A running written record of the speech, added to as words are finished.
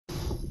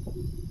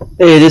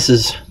Hey, this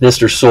is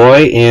Mr.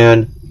 Soy,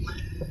 and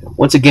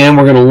once again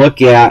we're going to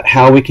look at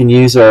how we can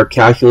use our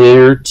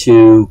calculator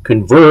to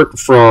convert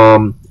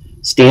from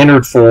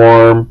standard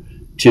form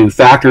to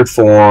factored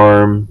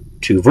form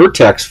to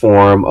vertex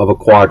form of a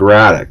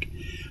quadratic.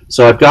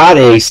 So I've got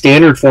a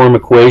standard form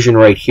equation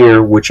right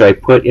here which I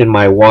put in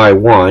my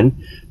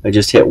y1. I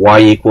just hit y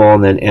equal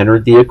and then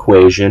entered the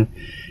equation.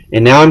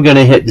 And now I'm going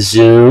to hit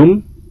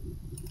zoom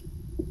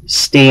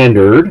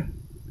standard,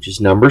 which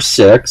is number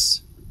 6.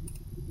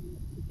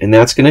 And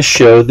that's going to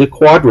show the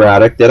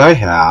quadratic that I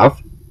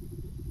have.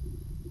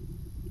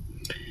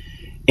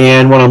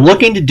 And what I'm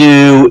looking to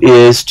do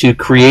is to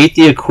create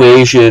the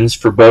equations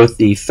for both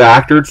the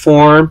factored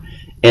form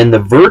and the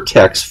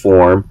vertex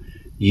form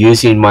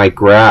using my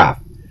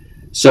graph.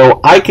 So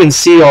I can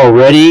see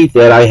already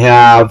that I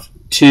have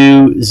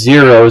two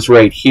zeros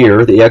right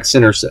here, the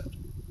x-intercept.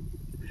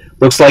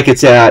 Looks like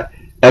it's at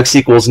x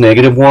equals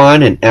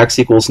 -1 and x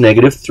equals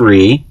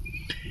 -3.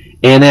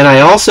 And then I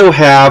also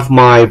have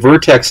my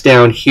vertex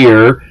down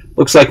here.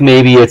 Looks like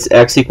maybe it's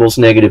x equals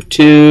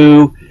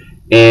 -2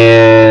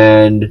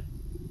 and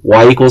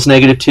y equals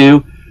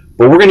 -2.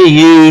 But we're going to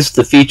use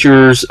the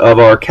features of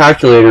our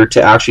calculator to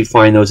actually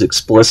find those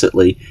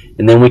explicitly.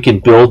 And then we can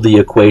build the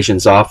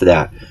equations off of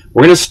that.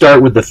 We're going to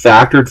start with the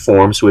factored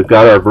form. So we've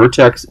got our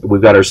vertex, we've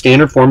got our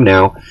standard form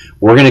now.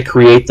 We're going to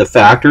create the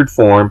factored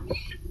form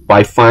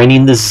by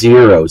finding the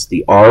zeros,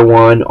 the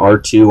R1,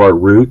 R2, our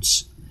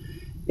roots.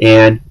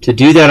 And to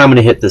do that, I'm going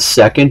to hit the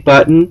second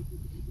button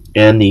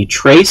and the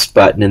trace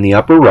button in the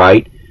upper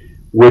right,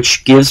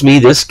 which gives me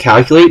this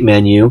calculate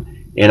menu.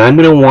 And I'm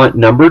going to want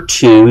number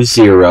 2,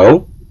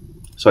 0.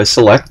 So I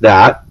select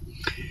that.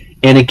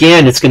 And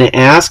again, it's going to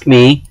ask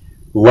me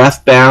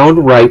left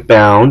bound, right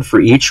bound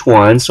for each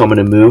one. So I'm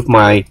going to move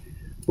my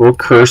little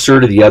cursor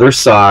to the other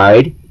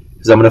side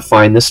because I'm going to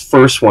find this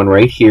first one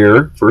right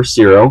here, first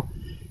 0,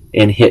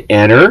 and hit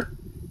enter.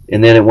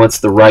 And then it wants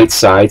the right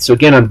side. So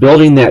again, I'm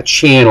building that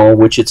channel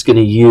which it's going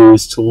to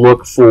use to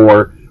look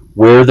for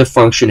where the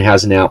function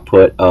has an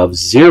output of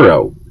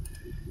 0.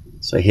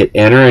 So I hit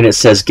enter and it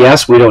says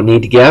guess. We don't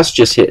need to guess,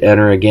 just hit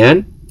enter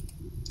again.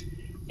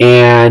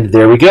 And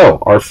there we go.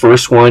 Our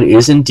first one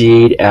is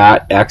indeed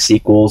at x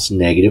equals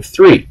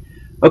 -3.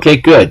 Okay,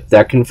 good.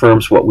 That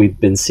confirms what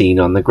we've been seeing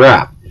on the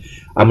graph.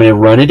 I'm going to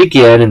run it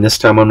again, and this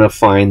time I'm going to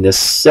find the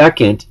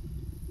second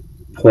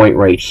point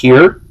right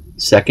here,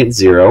 second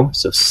 0.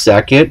 So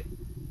second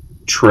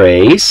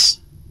trace,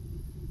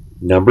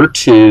 number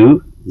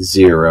 2,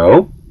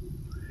 0.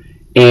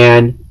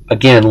 And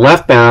again,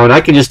 left bound,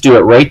 I can just do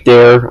it right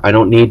there. I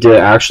don't need to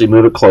actually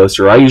move it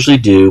closer. I usually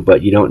do,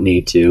 but you don't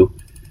need to.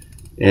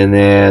 And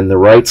then the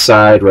right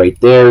side right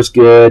there is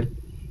good.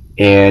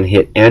 And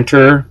hit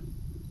enter.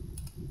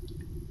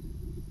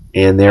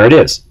 And there it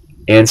is.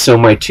 And so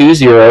my two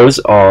zeros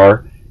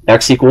are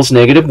x equals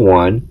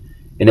 -1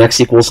 and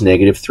x equals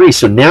 -3.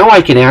 So now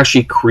I can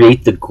actually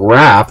create the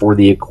graph or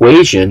the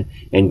equation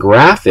and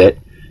graph it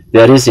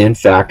that is in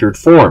factored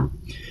form.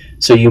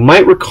 So you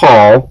might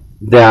recall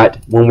that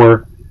when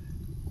we're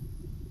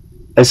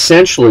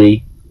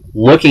essentially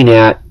looking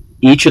at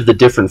each of the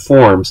different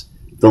forms,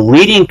 the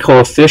leading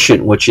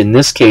coefficient, which in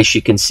this case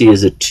you can see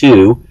is a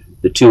 2,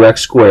 the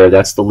 2x squared,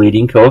 that's the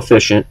leading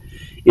coefficient,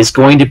 is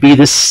going to be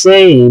the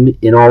same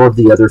in all of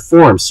the other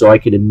forms. So I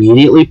can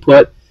immediately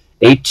put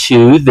a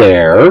 2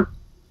 there.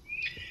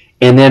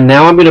 And then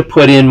now I'm going to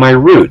put in my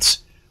roots.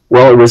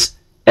 Well, it was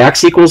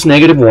x equals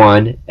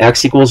 -1,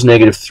 x equals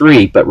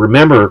 -3, but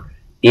remember,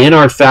 in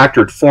our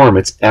factored form,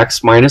 it's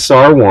x minus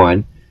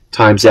r1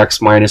 times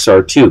x minus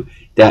r2.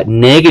 That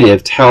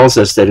negative tells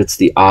us that it's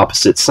the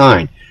opposite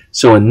sign.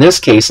 So in this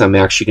case, I'm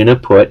actually going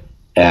to put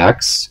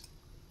x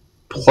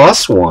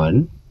plus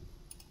 1,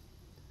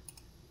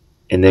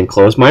 and then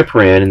close my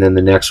paren, and then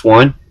the next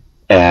one,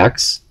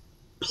 x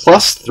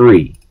plus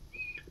 3.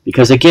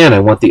 Because again, I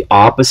want the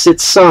opposite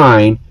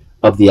sign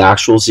of the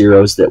actual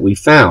zeros that we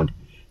found.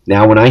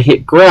 Now when I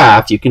hit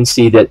graph, you can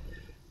see that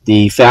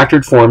the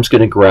factored form is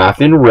going to graph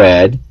in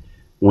red.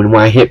 When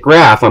I hit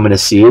graph, I'm going to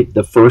see it,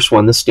 the first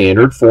one, the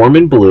standard form,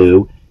 in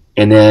blue,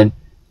 and then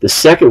the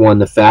second one,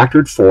 the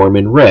factored form,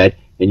 in red,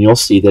 and you'll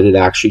see that it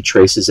actually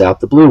traces out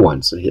the blue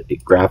one. So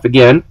hit graph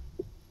again.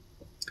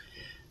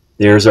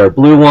 There's our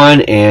blue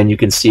one, and you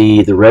can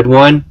see the red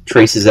one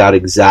traces out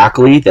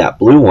exactly that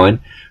blue one,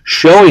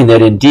 showing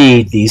that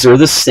indeed these are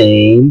the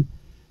same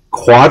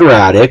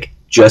quadratic,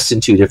 just in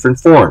two different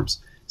forms.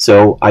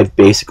 So I've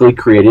basically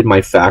created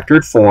my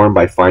factored form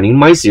by finding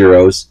my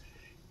zeros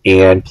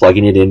and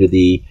plugging it into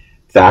the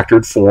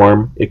factored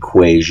form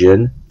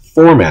equation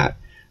format.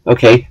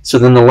 Okay, so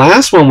then the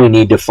last one we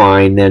need to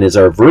find then is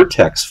our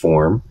vertex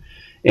form.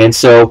 And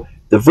so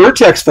the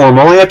vertex form,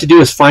 all I have to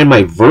do is find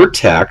my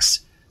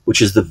vertex,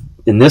 which is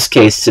in this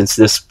case, since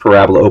this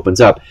parabola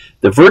opens up,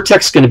 the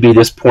vertex is going to be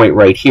this point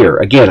right here.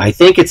 Again, I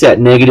think it's at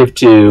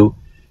 -2,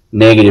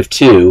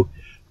 -2,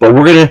 but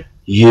we're going to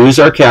use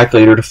our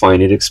calculator to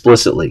find it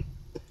explicitly.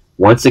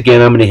 Once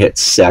again, I'm going to hit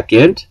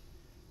second,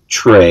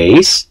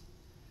 trace,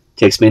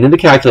 takes me into the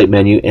calculate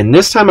menu, and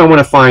this time I want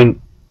to find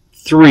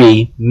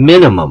 3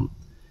 minimum.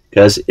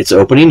 because it's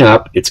opening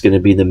up. It's going to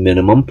be the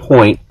minimum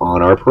point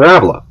on our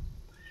parabola.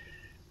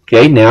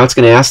 Okay, now it's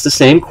going to ask the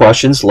same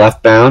questions,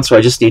 left bound, so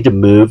I just need to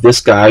move this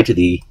guy to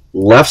the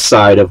left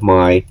side of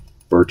my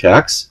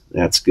vertex.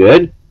 That's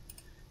good.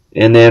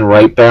 And then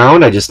right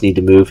bound, I just need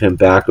to move him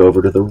back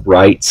over to the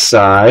right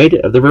side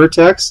of the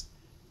vertex.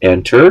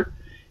 Enter.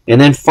 And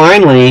then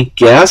finally,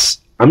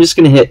 guess, I'm just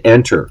going to hit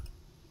enter.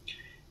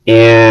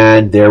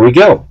 And there we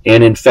go.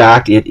 And in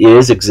fact, it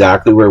is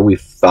exactly where we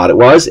thought it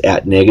was,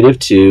 at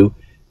 -2,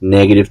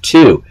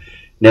 -2.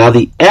 Now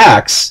the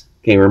x,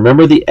 okay,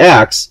 remember the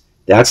x,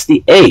 that's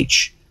the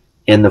h.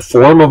 And the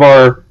form of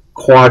our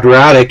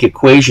quadratic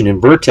equation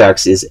in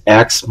vertex is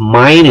x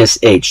minus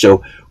h.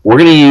 So we're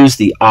going to use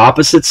the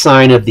opposite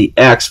sign of the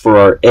x for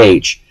our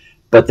h,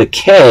 but the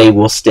k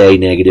will stay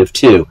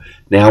 -2.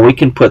 Now we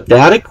can put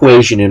that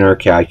equation in our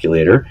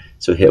calculator.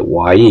 So hit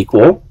y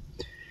equal,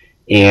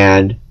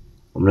 and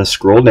I'm going to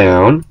scroll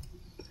down,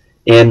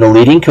 and the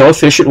leading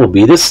coefficient will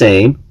be the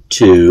same,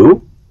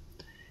 2,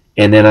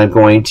 and then I'm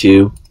going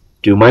to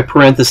do my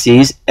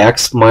parentheses,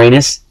 x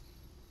minus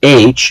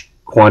h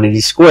quantity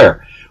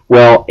square.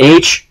 Well,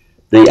 h,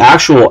 the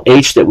actual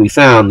h that we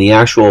found, the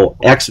actual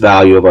x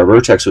value of our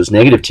vertex was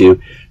 -2,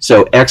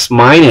 so x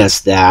minus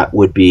that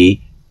would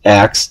be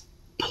x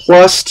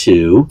plus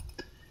 2.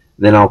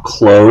 Then I'll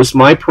close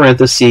my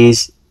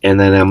parentheses, and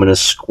then I'm going to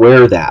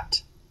square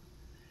that.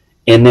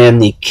 And then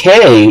the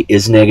k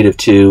is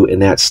 -2,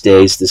 and that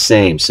stays the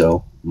same,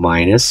 so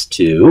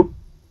 -2.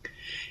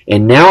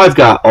 And now I've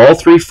got all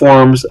three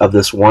forms of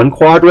this one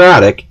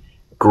quadratic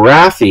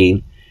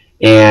graphing,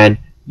 and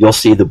you'll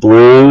see the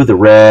blue, the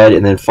red,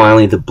 and then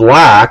finally the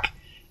black,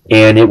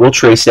 and it will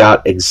trace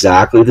out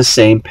exactly the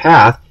same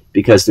path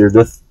because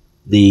they're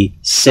the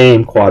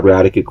same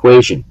quadratic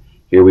equation.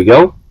 Here we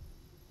go.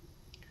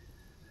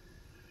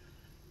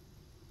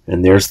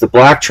 And there's the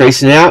black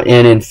tracing out,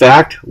 and in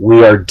fact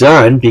we are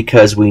done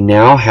because we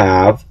now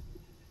have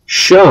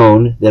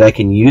shown that I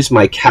can use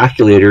my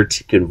calculator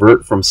to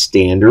convert from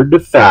standard to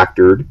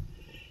factored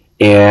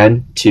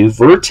and to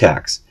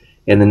vertex.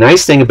 And the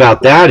nice thing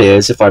about that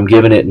is if I'm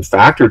given it in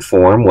factored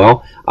form,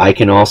 well, I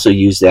can also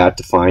use that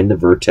to find the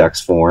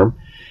vertex form.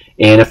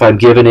 And if I'm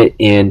given it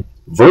in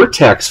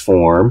vertex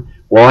form,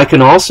 well, I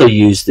can also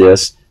use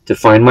this to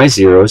find my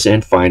zeros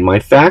and find my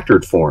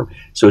factored form.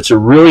 So it's a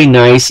really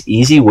nice,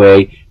 easy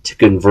way to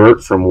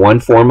convert from one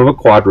form of a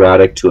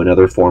quadratic to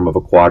another form of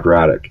a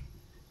quadratic.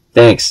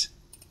 Thanks.